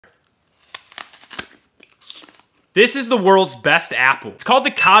This is the world's best apple. It's called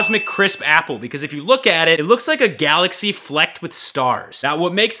the Cosmic Crisp Apple because if you look at it, it looks like a galaxy flecked with stars. Now,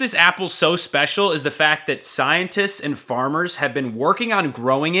 what makes this apple so special is the fact that scientists and farmers have been working on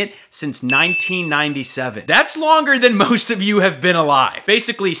growing it since 1997. That's longer than most of you have been alive.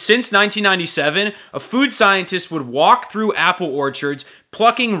 Basically, since 1997, a food scientist would walk through apple orchards,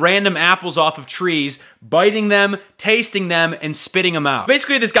 plucking random apples off of trees, biting them, tasting them, and spitting them out.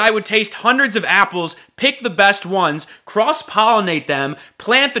 Basically, this guy would taste hundreds of apples, pick the best ones, cross-pollinate them,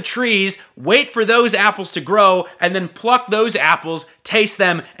 plant the trees, wait for those apples to grow, and then pluck those apples, taste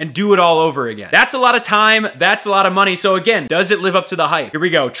them, and do it all over again. That's a lot of time, that's a lot of money, so again, does it live up to the hype? Here we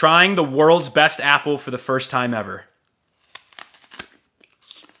go, trying the world's best apple for the first time ever.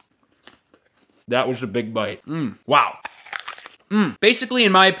 That was a big bite. Wow. Basically,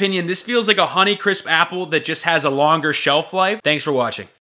 in my opinion, this feels like a Honeycrisp apple that just has a longer shelf life. Thanks for watching.